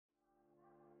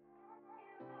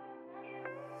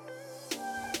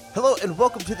Hello and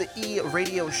welcome to the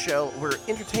E-Radio Show, where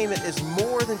entertainment is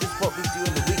more than just what we do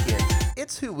on the weekend.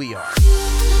 It's who we are.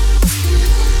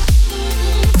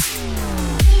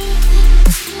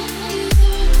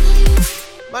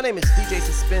 My name is DJ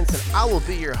Suspense, and I will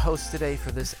be your host today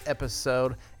for this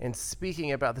episode. And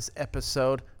speaking about this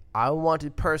episode, I want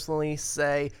to personally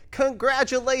say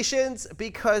congratulations,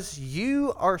 because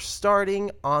you are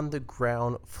starting on the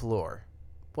ground floor.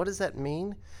 What does that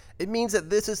mean? It means that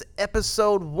this is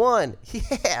episode 1.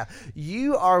 Yeah,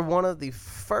 you are one of the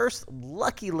first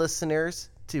lucky listeners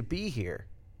to be here.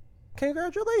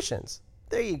 Congratulations.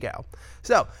 There you go.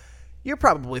 So, you're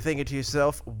probably thinking to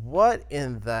yourself, what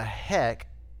in the heck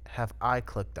have I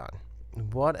clicked on?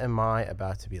 What am I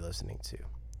about to be listening to?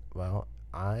 Well,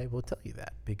 I will tell you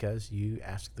that because you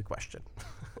asked the question.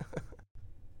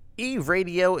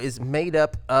 E-Radio is made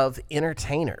up of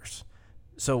entertainers.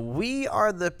 So we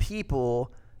are the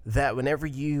people that whenever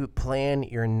you plan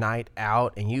your night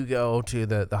out and you go to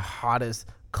the hottest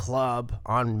club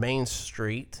on Main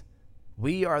Street,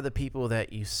 we are the people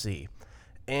that you see.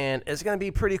 And it's going to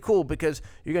be pretty cool because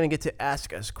you're going to get to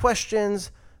ask us questions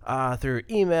through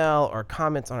email or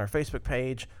comments on our Facebook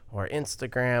page or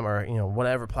Instagram or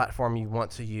whatever platform you want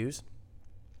to use.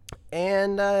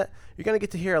 And you're going to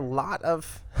get to hear a lot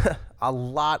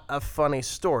of funny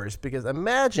stories, because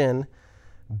imagine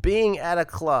being at a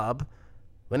club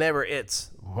whenever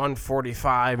it's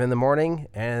 1:45 in the morning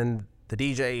and the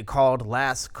DJ called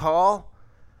last call.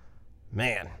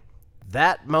 Man,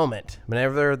 that moment,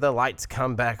 whenever the lights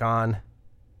come back on,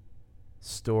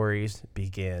 stories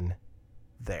begin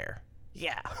there.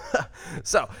 Yeah.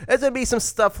 So it's going to be some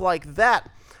stuff like that.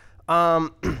 We're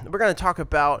going to talk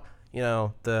about,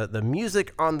 the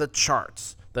music on the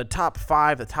charts, the top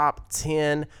 5, the top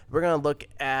 10. We're going to look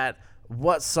at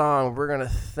what song we're going to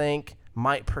think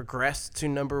might progress to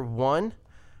number 1.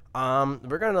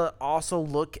 We're going to also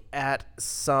look at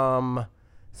some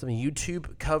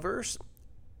YouTube covers.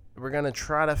 We're going to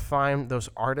try to find those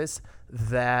artists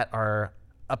that are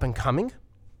up and coming.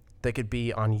 They could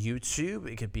be on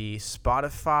YouTube. It could be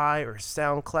Spotify or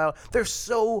SoundCloud. There's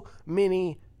so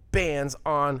many bands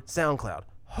on SoundCloud.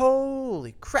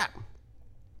 Holy crap.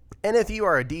 And if you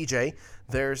are a DJ,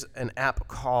 there's an app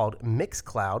called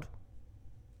Mixcloud.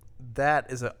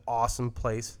 That is an awesome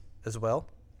place as well.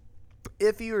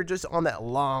 If you are just on that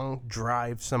long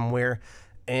drive somewhere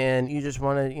and you just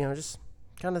want to, just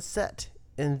kind of set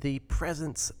in the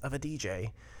presence of a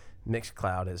DJ,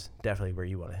 Mixcloud is definitely where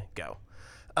you want to go.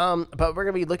 But we're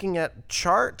going to be looking at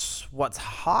charts, what's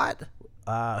hot,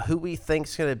 who we think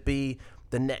is going to be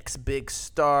the next big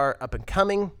star up and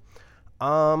coming.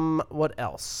 What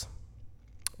else?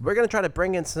 We're going to try to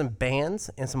bring in some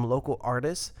bands and some local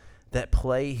artists that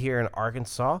play here in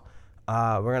Arkansas.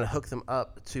 We're going to hook them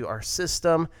up to our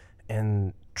system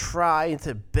and try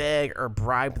to beg or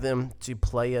bribe them to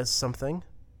play us something,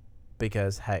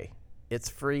 because, hey, it's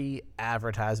free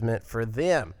advertisement for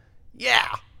them.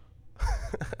 Yeah.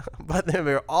 But then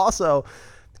we're also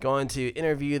going to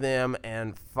interview them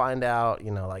and find out,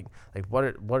 like what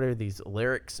are these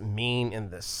lyrics mean in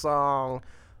this song?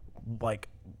 Like,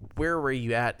 where were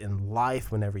you at in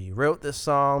life whenever you wrote this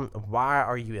song? Why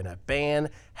are you in a band?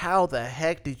 How the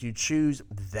heck did you choose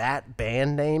that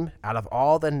band name? Out of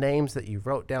all the names that you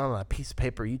wrote down on a piece of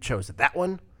paper, you chose that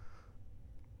one?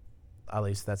 At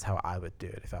least that's how I would do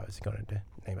it if I was going to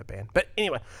name a band. But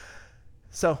anyway,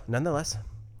 so nonetheless,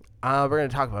 we're going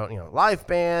to talk about, live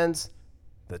bands,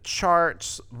 the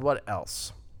charts, what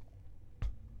else?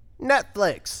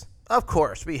 Netflix. Of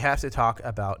course, we have to talk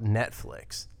about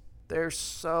Netflix. There's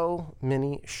so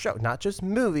many shows, not just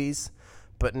movies,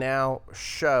 but now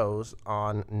shows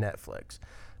on Netflix.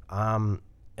 And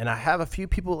I have a few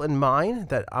people in mind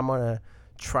that I'm going to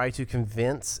try to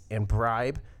convince and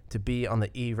bribe to be on the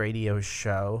E-Radio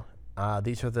show.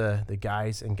 These are the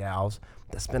guys and gals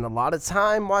that spend a lot of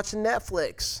time watching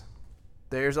Netflix.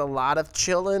 There's a lot of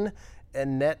chilling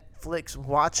and Netflix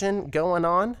watching going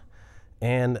on,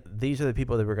 and these are the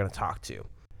people that we're going to talk to.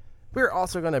 We're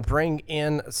also going to bring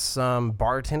in some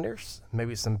bartenders,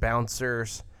 maybe some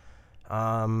bouncers,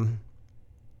 probably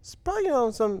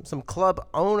some club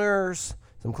owners,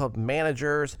 some club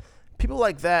managers, people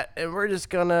like that, and we're just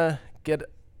going to get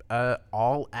an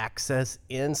all-access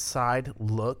inside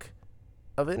look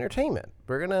of entertainment.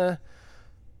 We're gonna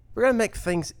make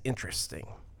things interesting.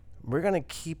 We're going to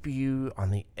keep you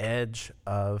on the edge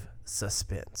of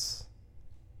suspense.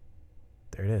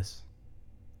 There it is.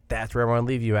 That's where I want to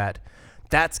leave you at.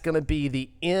 That's going to be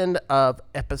the end of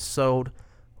episode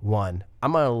 1.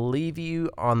 I'm going to leave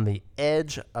you on the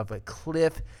edge of a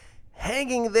cliff,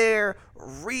 hanging there,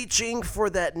 reaching for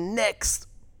that next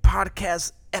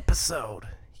podcast episode.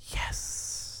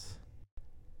 Yes.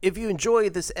 If you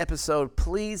enjoyed this episode,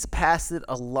 please pass it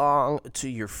along to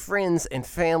your friends and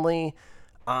family.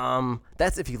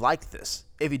 That's if you liked this.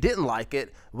 If you didn't like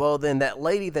it, well, then that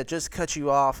lady that just cut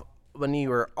you off when you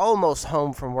were almost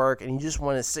home from work and you just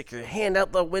want to stick your hand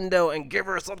out the window and give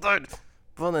her something,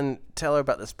 well, then tell her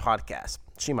about this podcast.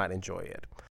 She might enjoy it.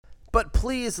 But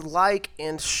please like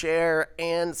and share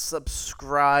and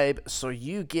subscribe so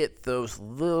you get those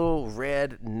little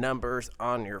red numbers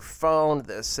on your phone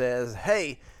that says,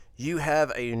 hey, you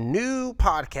have a new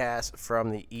podcast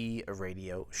from the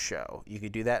E-Radio Show. You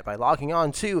can do that by logging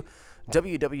on to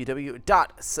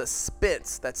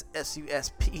www.suspense, that's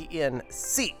SUSPENCE,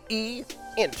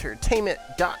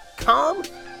 entertainment.com,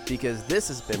 because this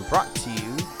has been brought to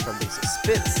you from the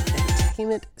Suspense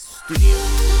Entertainment Studio.